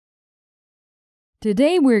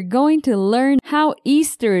Today we're going to learn how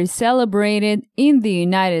Easter is celebrated in the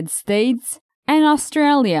United States and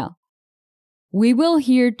Australia. We will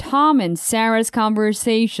hear Tom and Sarah's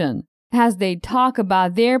conversation as they talk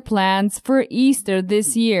about their plans for Easter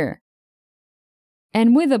this year.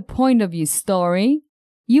 And with a point of view story,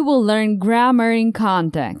 you will learn grammar in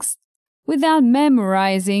context without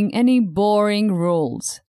memorizing any boring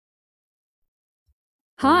rules.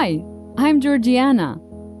 Hi, I'm Georgiana.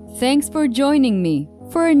 Thanks for joining me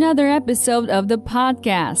for another episode of the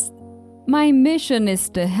podcast. My mission is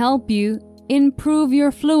to help you improve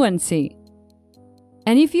your fluency.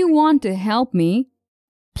 And if you want to help me,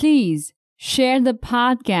 please share the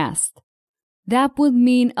podcast. That would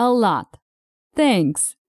mean a lot.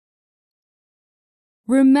 Thanks.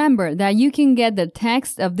 Remember that you can get the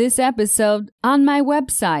text of this episode on my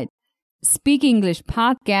website,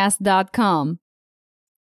 speakenglishpodcast.com.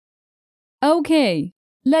 Okay,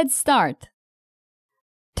 let's start.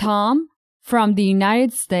 Tom from the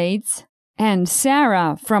United States and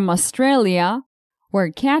Sarah from Australia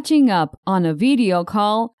were catching up on a video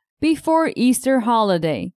call before Easter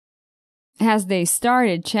holiday. As they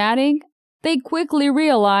started chatting, they quickly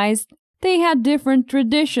realized they had different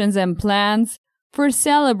traditions and plans for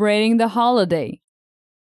celebrating the holiday.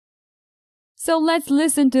 So let's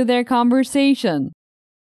listen to their conversation.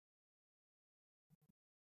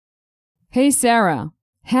 Hey Sarah,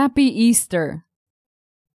 Happy Easter.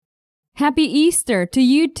 Happy Easter to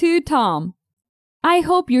you too, Tom. I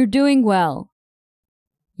hope you're doing well.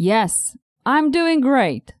 Yes, I'm doing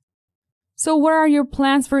great. So what are your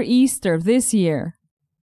plans for Easter this year?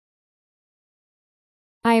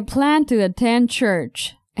 I plan to attend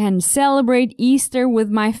church and celebrate Easter with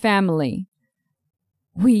my family.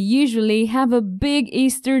 We usually have a big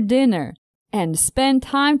Easter dinner and spend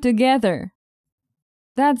time together.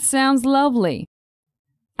 That sounds lovely.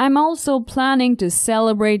 I'm also planning to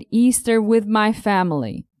celebrate Easter with my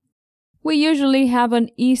family. We usually have an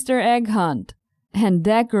Easter egg hunt and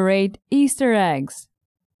decorate Easter eggs.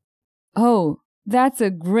 Oh, that's a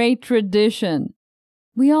great tradition.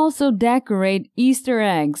 We also decorate Easter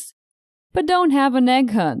eggs, but don't have an egg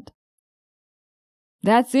hunt.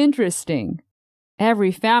 That's interesting.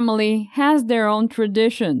 Every family has their own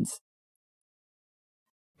traditions.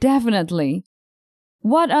 Definitely.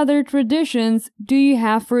 What other traditions do you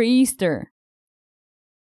have for Easter?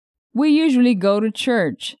 We usually go to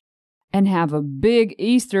church and have a big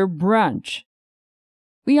Easter brunch.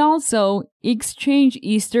 We also exchange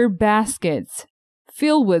Easter baskets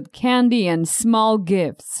filled with candy and small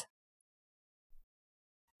gifts.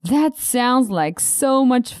 That sounds like so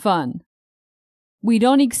much fun. We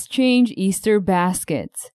don't exchange Easter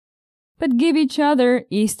baskets, but give each other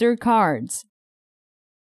Easter cards.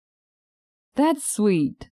 That's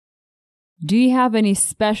sweet. Do you have any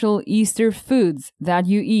special Easter foods that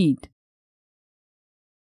you eat?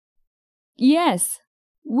 Yes,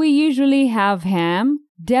 we usually have ham,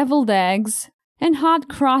 deviled eggs, and hot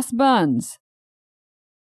cross buns.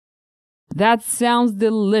 That sounds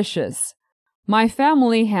delicious. My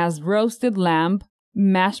family has roasted lamb,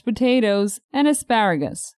 mashed potatoes, and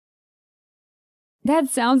asparagus. That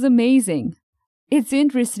sounds amazing. It's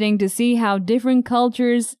interesting to see how different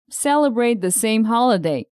cultures celebrate the same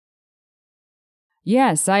holiday.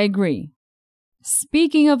 Yes, I agree.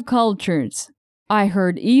 Speaking of cultures, I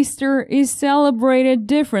heard Easter is celebrated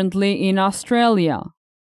differently in Australia.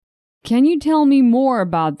 Can you tell me more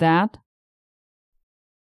about that?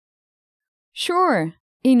 Sure.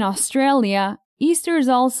 In Australia, Easter is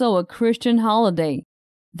also a Christian holiday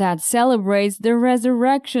that celebrates the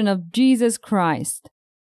resurrection of Jesus Christ.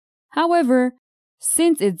 However,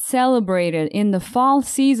 since it's celebrated in the fall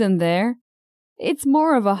season there, it's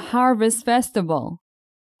more of a harvest festival.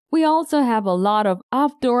 We also have a lot of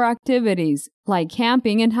outdoor activities like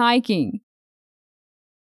camping and hiking.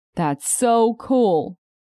 That's so cool.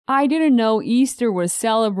 I didn't know Easter was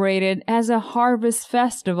celebrated as a harvest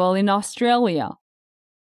festival in Australia.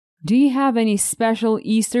 Do you have any special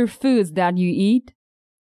Easter foods that you eat?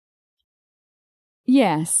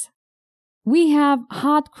 Yes. We have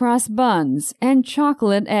hot cross buns and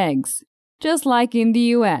chocolate eggs, just like in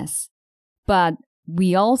the US. But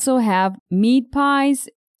we also have meat pies,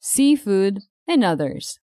 seafood, and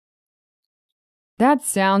others. That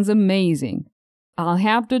sounds amazing. I'll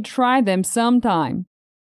have to try them sometime.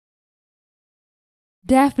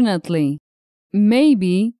 Definitely.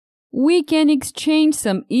 Maybe we can exchange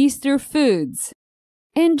some Easter foods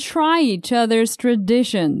and try each other's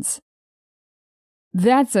traditions.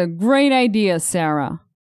 That's a great idea, Sarah.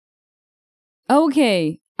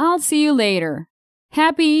 Okay, I'll see you later.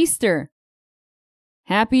 Happy Easter!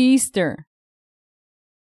 Happy Easter!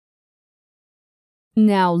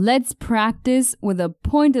 Now let's practice with a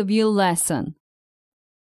point of view lesson.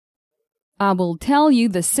 I will tell you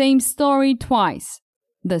the same story twice.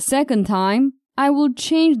 The second time, I will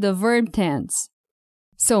change the verb tense.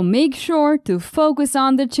 So make sure to focus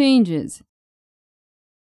on the changes.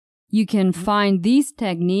 You can find these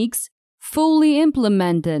techniques fully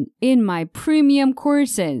implemented in my premium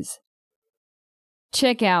courses.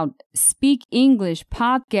 Check out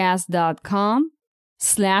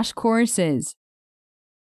speakenglishpodcast.com/courses.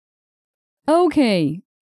 Okay,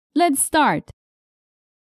 let's start.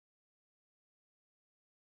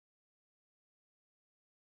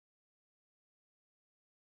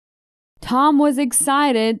 Tom was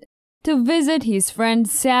excited to visit his friend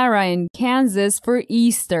Sarah in Kansas for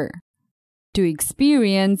Easter, to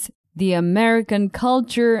experience the American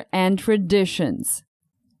culture and traditions.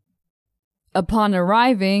 Upon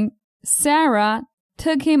arriving, Sarah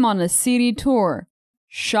took him on a city tour,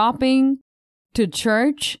 shopping, to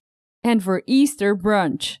church, and for Easter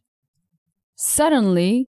brunch.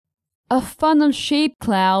 Suddenly, a funnel-shaped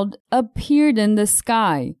cloud appeared in the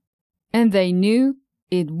sky, and they knew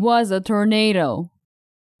it was a tornado.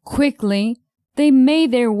 Quickly, they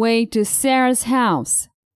made their way to Sarah's house,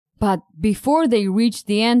 but before they reached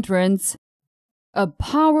the entrance, a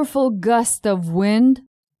powerful gust of wind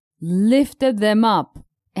lifted them up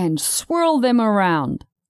and swirled them around.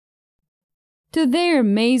 To their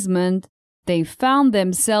amazement, they found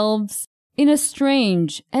themselves in a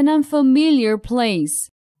strange and unfamiliar place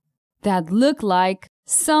that looked like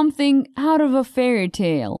something out of a fairy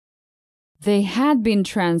tale. They had been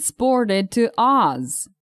transported to Oz.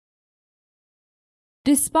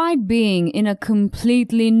 Despite being in a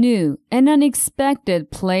completely new and unexpected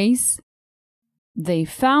place, they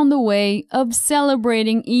found a way of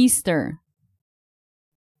celebrating Easter.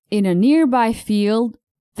 In a nearby field,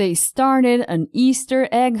 they started an Easter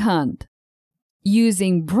egg hunt,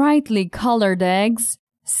 using brightly colored eggs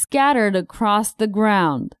scattered across the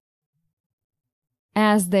ground.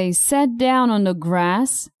 As they sat down on the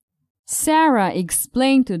grass, Sarah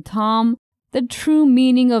explained to Tom the true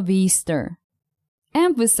meaning of Easter,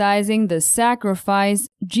 emphasizing the sacrifice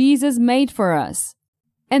Jesus made for us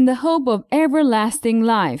and the hope of everlasting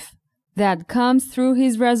life that comes through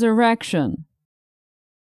his resurrection.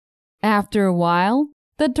 After a while,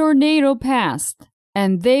 the tornado passed,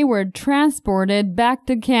 and they were transported back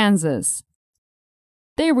to Kansas.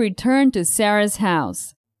 They returned to Sarah's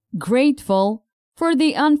house, grateful for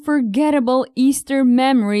the unforgettable Easter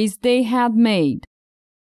memories they had made.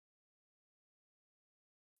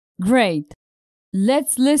 Great!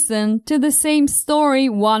 Let's listen to the same story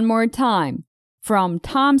one more time, from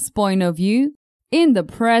Tom's point of view, in the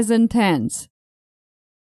present tense.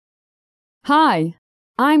 Hi,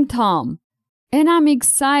 I'm Tom, and I'm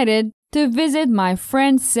excited to visit my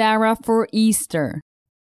friend Sarah for Easter.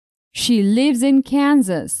 She lives in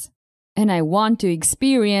Kansas, and I want to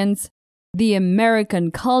experience the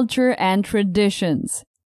American culture and traditions.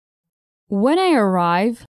 When I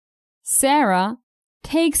arrive, Sarah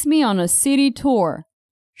takes me on a city tour,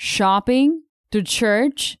 shopping, to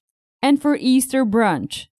church, and for Easter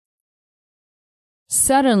brunch.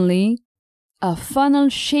 Suddenly, a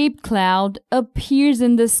funnel-shaped cloud appears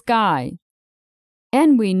in the sky,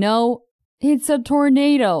 and we know it's a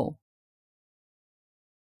tornado.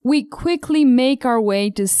 We quickly make our way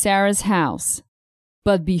to Sarah's house,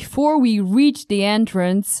 but before we reach the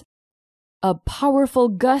entrance, a powerful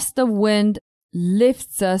gust of wind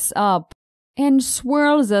lifts us up and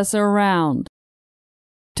swirls us around.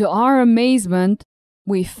 To our amazement,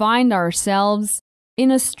 we find ourselves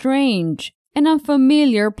in a strange and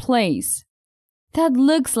unfamiliar place that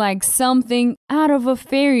looks like something out of a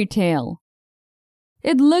fairy tale.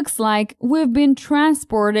 It looks like we've been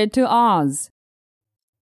transported to Oz.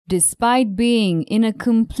 Despite being in a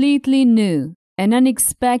completely new and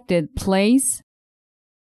unexpected place,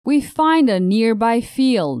 we find a nearby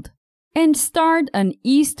field and start an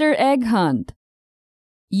Easter egg hunt,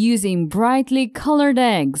 using brightly colored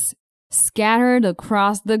eggs scattered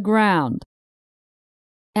across the ground.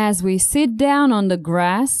 As we sit down on the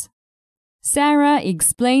grass, Sarah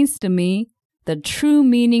explains to me the true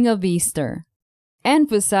meaning of Easter,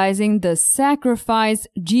 emphasizing the sacrifice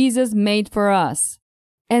Jesus made for us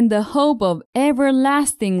and the hope of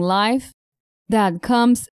everlasting life that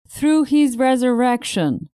comes through his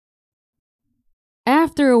resurrection.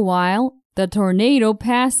 After a while, the tornado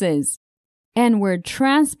passes, and we're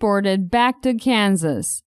transported back to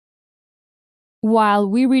Kansas. While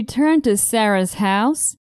we return to Sarah's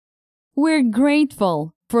house, we're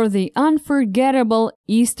grateful for the unforgettable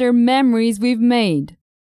Easter memories we've made.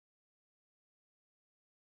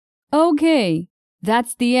 Okay,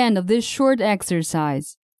 That's the end of this short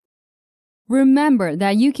exercise. Remember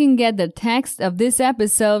that you can get the text of this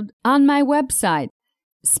episode on my website,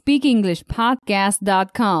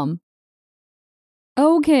 speakenglishpodcast.com.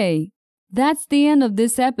 Okay, that's the end of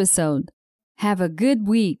this episode. Have a good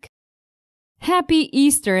week. Happy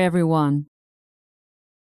Easter, everyone.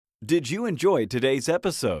 Did you enjoy today's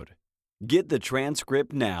episode? Get the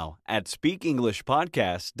transcript now at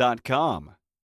speakenglishpodcast.com.